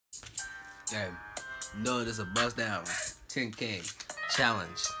Hey, no, this a bust down 10K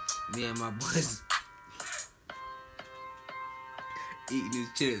challenge. Me and my boys eating these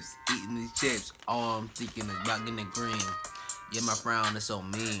chips. All I'm thinking is about getting the green. Yeah, my frown is so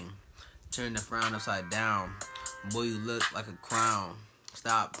mean. Turn the frown upside down. Boy, you look like a crown.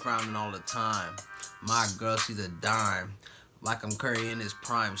 Stop frowning all the time. My girl, she's a dime. Like I'm Curry in his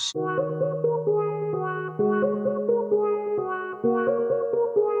prime.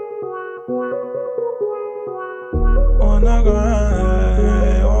 Wanna grind,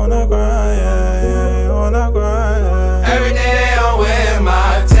 yeah, wanna grind, yeah. Every day I'm with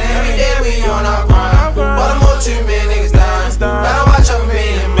my team. Every day we on our grind. Baltimore treatment, niggas dying. Gotta watch out for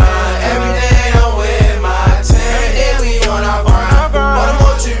me and mine. Every day I'm with my team. Every day we on our grind.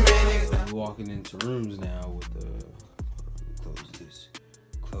 Baltimore treatment, niggas dying. We're walking into rooms now with the close this.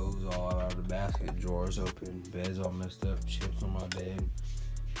 Clothes all out of the basket, drawers open, bed's all messed up, chips on my bed,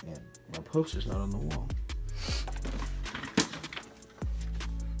 and my poster's not on the wall.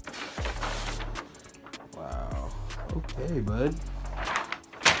 Wow. Okay, bud.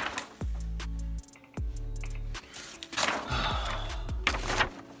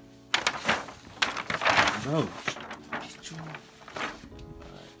 No. Alright,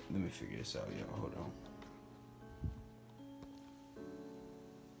 let me figure this out, yo. Hold on.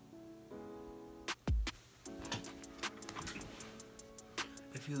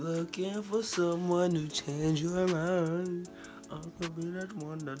 If you're looking for someone to change your mind, I could be that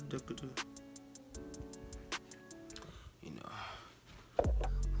one that could do. You know,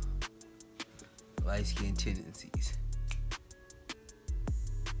 light skin tendencies.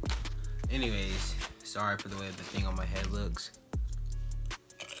 Anyways, sorry for the way the thing on my head looks.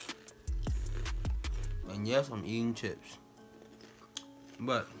 And yes, I'm eating chips.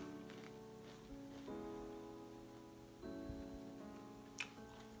 But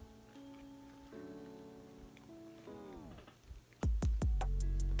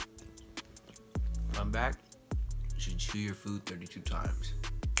I'm back. You should chew your food 32 times.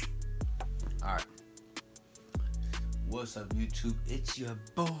 Alright. What's up, YouTube? It's your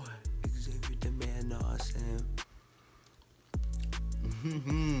boy, Xavier the Man Awesome.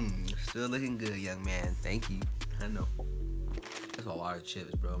 Still looking good, young man. Thank you. I know. That's a lot of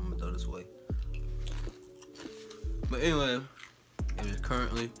chips, bro. I'm gonna throw this away. But anyway, it is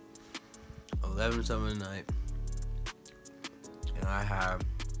currently 11:something at night, and I have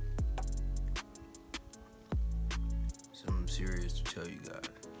something serious to tell you guys.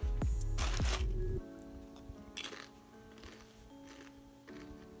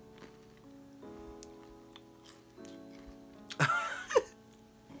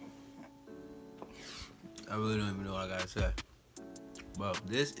 I really don't even know what I gotta say. But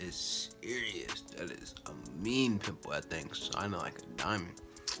this is serious. That is a mean pimple, I think. Shining like a diamond.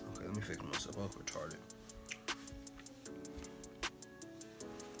 Okay, let me fix myself up, retarded.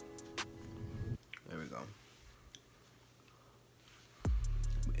 There we go.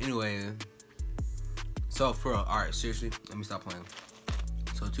 But anyway, so for alright, seriously, let me stop playing.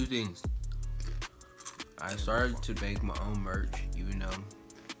 So 2 things. I started to make my own merch, even though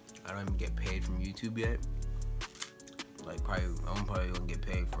I don't even get paid from YouTube yet. Like I'm probably gonna get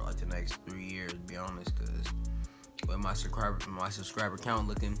paid for like the next 3 years, to be honest, because with my subscriber count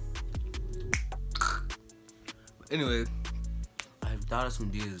looking. But anyway, I've thought of some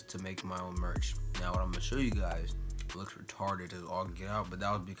ideas to make my own merch. Now what I'm gonna show you guys looks retarded as all get out, but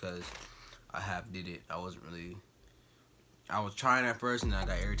that was because I half did it. I was trying at first and I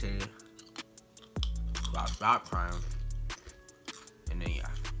got irritated. So I stopped trying. And then yeah.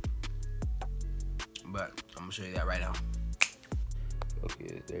 But I'm gonna show you that right now.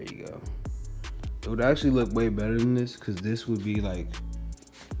 Okay, there you go. It would actually look way better than this, because this would be like,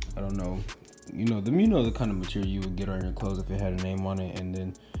 I don't know, you know the kind of material you would get on your clothes if it had a name on it, and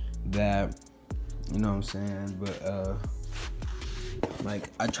then that, you know what I'm saying? But like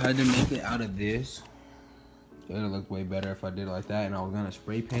I tried to make it out of this. It would look way better if I did it like that, and I was gonna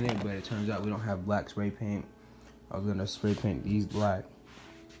spray paint it, but it turns out we don't have black spray paint. I was gonna spray paint these black.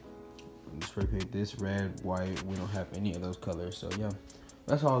 Spray paint this red, white. We don't have any of those colors, so yeah,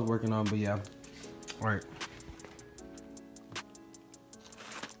 that's all I was working on. But yeah, all right.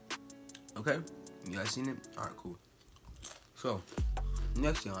 Okay, you guys seen it? All right, cool. So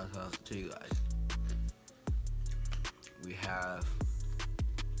next thing I'll tell you guys, we have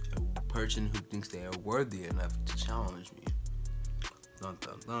a person who thinks they are worthy enough to challenge me. Dun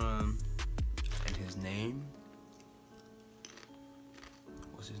dun dun. And his name.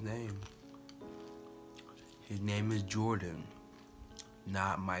 What's his name? His name is Jordan,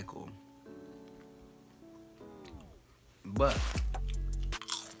 not Michael. But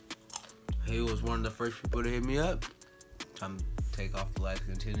He was one of the first people to hit me up. Trying to take off the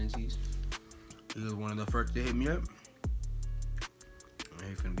Alaskan tendencies. He was one of the first to hit me up. And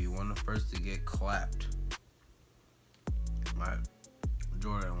he's gonna be one of the first to get clapped. Like,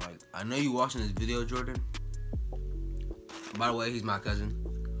 Jordan, like, I know you watching this video, Jordan. By the way, he's my cousin.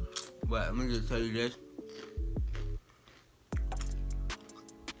 But let me just tell you this.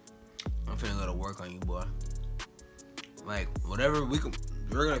 I'm finna go to work on you, boy. Like, whatever, we're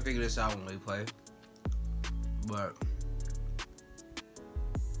gonna figure this out when we play. But,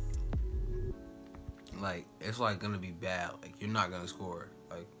 like, it's like gonna be bad. Like, you're not gonna score.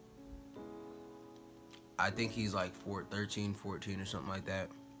 Like, I think he's like 13, 14 or something like that.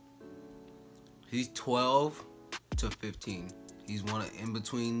 He's 12 to 15. He's one in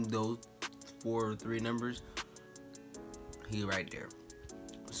between those 4 or 3 numbers. He right there.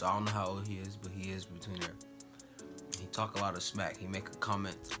 So I don't know how old he is, but he is between there. He talk a lot of smack. He make a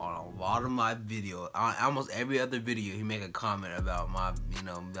comment on a lot of my video. Almost every other video, he make a comment about my,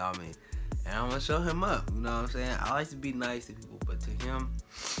 about me. And I'm gonna show him up. You know what I'm saying? I like to be nice to people, but to him,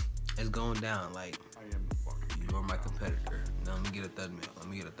 it's going down. Like, you're my competitor. Now let me get a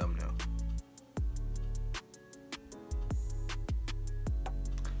thumbnail.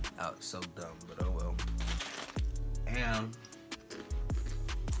 That was so dumb, but oh well. And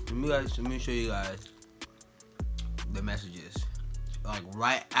let me show you guys the messages. Like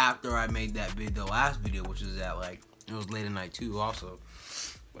right after I made that video, the last video, which is at like, it was late at night too also.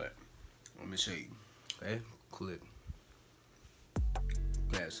 But let me show you. Okay, click.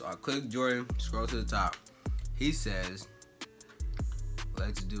 Okay, so I click Jordan, scroll to the top. He says,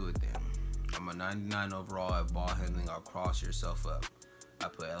 let's do it then. I'm a 99 overall at ball handling. I'll cross yourself up. I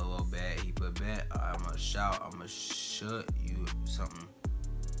put LOL bet. He put bet. I'm gonna shout. I'm gonna shut you something.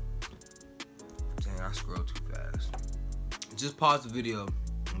 Dang, I scrolled too fast. Just pause the video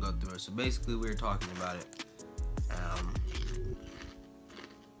and go through it. So basically, we were talking about it.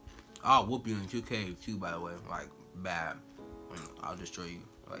 I'll whoop you in 2K too, by the way. Like, bad. I'll destroy you.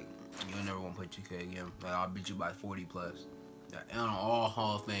 Like, you'll never want to play 2K again. Like, I'll beat you by 40 plus. And on all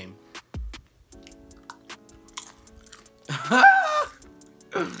Hall of Fame.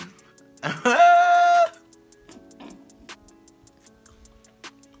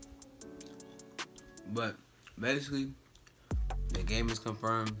 But basically, the game is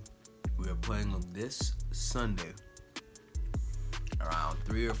confirmed. We are playing on this Sunday around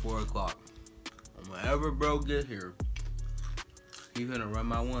 3 or 4 o'clock. And whenever bro get here, he finna run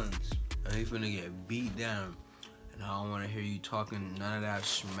my ones, and he finna get beat down. And I don't want to hear you talking none of that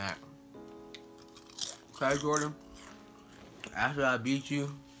smack. Okay, Jordan? After I beat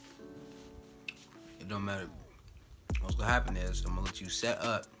you, it don't matter. What's gonna happen is I'm gonna let you set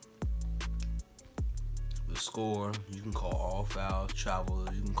up the score. You can call all fouls, travel.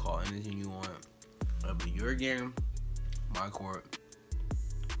 You can call anything you want. It'll be your game, my court,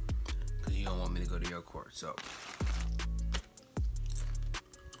 because you don't want me to go to your court. So,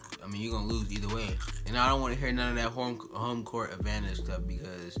 I mean, you're gonna lose either way. And I don't want to hear none of that home court advantage stuff,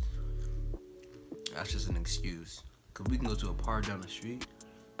 because that's just an excuse. Cause we can go to a park down the street.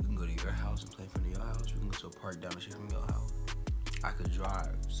 We can go to your house and play in front of your house. We can go to a park down the street from your house. I could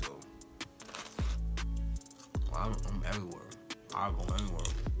drive, so I'm everywhere. I'll go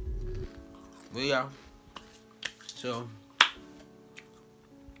anywhere. But yeah, so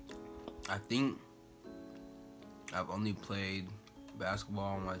I think I've only played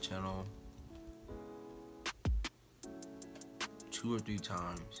basketball on my channel 2 or 3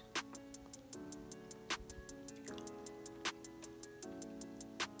 times.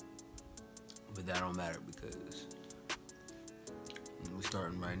 But that don't matter, because we're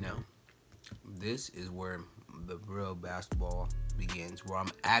starting right now. This is where the real basketball begins, where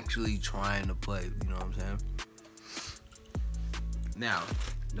I'm actually trying to play, you know what I'm saying? Now,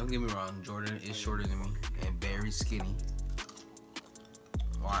 don't get me wrong, Jordan is shorter than me and very skinny.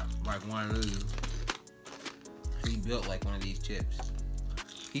 Like one of these. He built like one of these chips.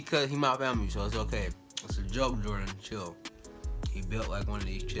 He my family, so it's okay. It's a joke, Jordan, chill. He built like one of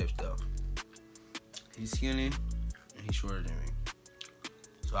these chips though. He's skinny and he's shorter than me.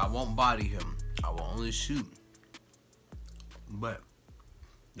 So I won't body him. I will only shoot. But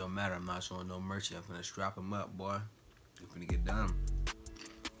don't matter, I'm not showing no mercy. I'm gonna strap him up, boy. I'm gonna get done.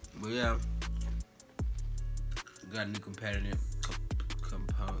 But yeah, got a new competitor.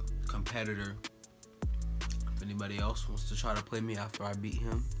 If anybody else wants to try to play me after I beat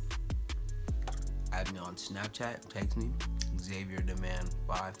him, add me on Snapchat, text me,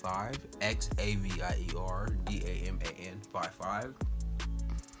 XavierDeman55, XavierDeman55.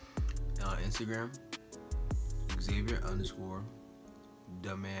 And on Instagram,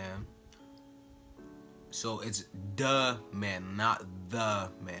 Xavier_Deman So it's the man, not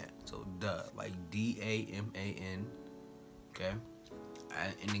the man. So the, like D-A-M-A-N. Okay.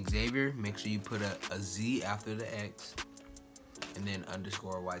 And Xavier, make sure you put a Z after the X, and then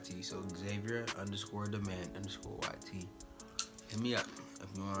underscore YT. So Xavier underscore the man underscore YT. Hit me up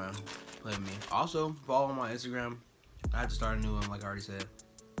if you wanna play with me. Also follow my Instagram. I had to start a new one, like I already said.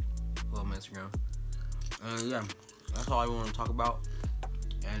 Follow my Instagram. Yeah, that's all I want to talk about.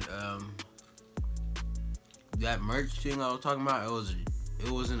 And that merch thing I was talking about,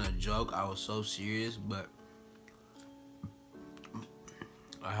 it wasn't a joke. I was so serious, but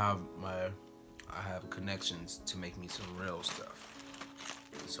I have connections to make me some real stuff.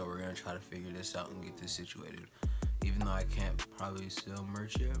 So we're gonna try to figure this out and get this situated. Even though I can't probably sell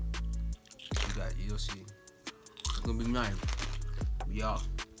merch yet, you'll see. It's gonna be nice. Y'all,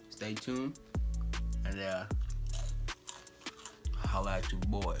 stay tuned, and holla at your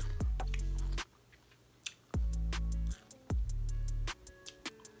boy.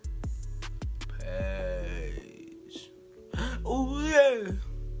 Peace. Oh yeah.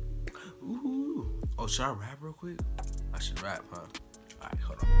 Ooh. Oh, should I rap real quick? I should rap, huh? Alright,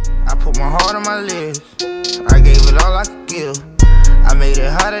 hold on. I put my heart on my lips. I gave it all I could give. I made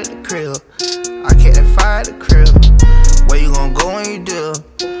it hot at the crib. I kept that fire at the crib. Where you gonna go?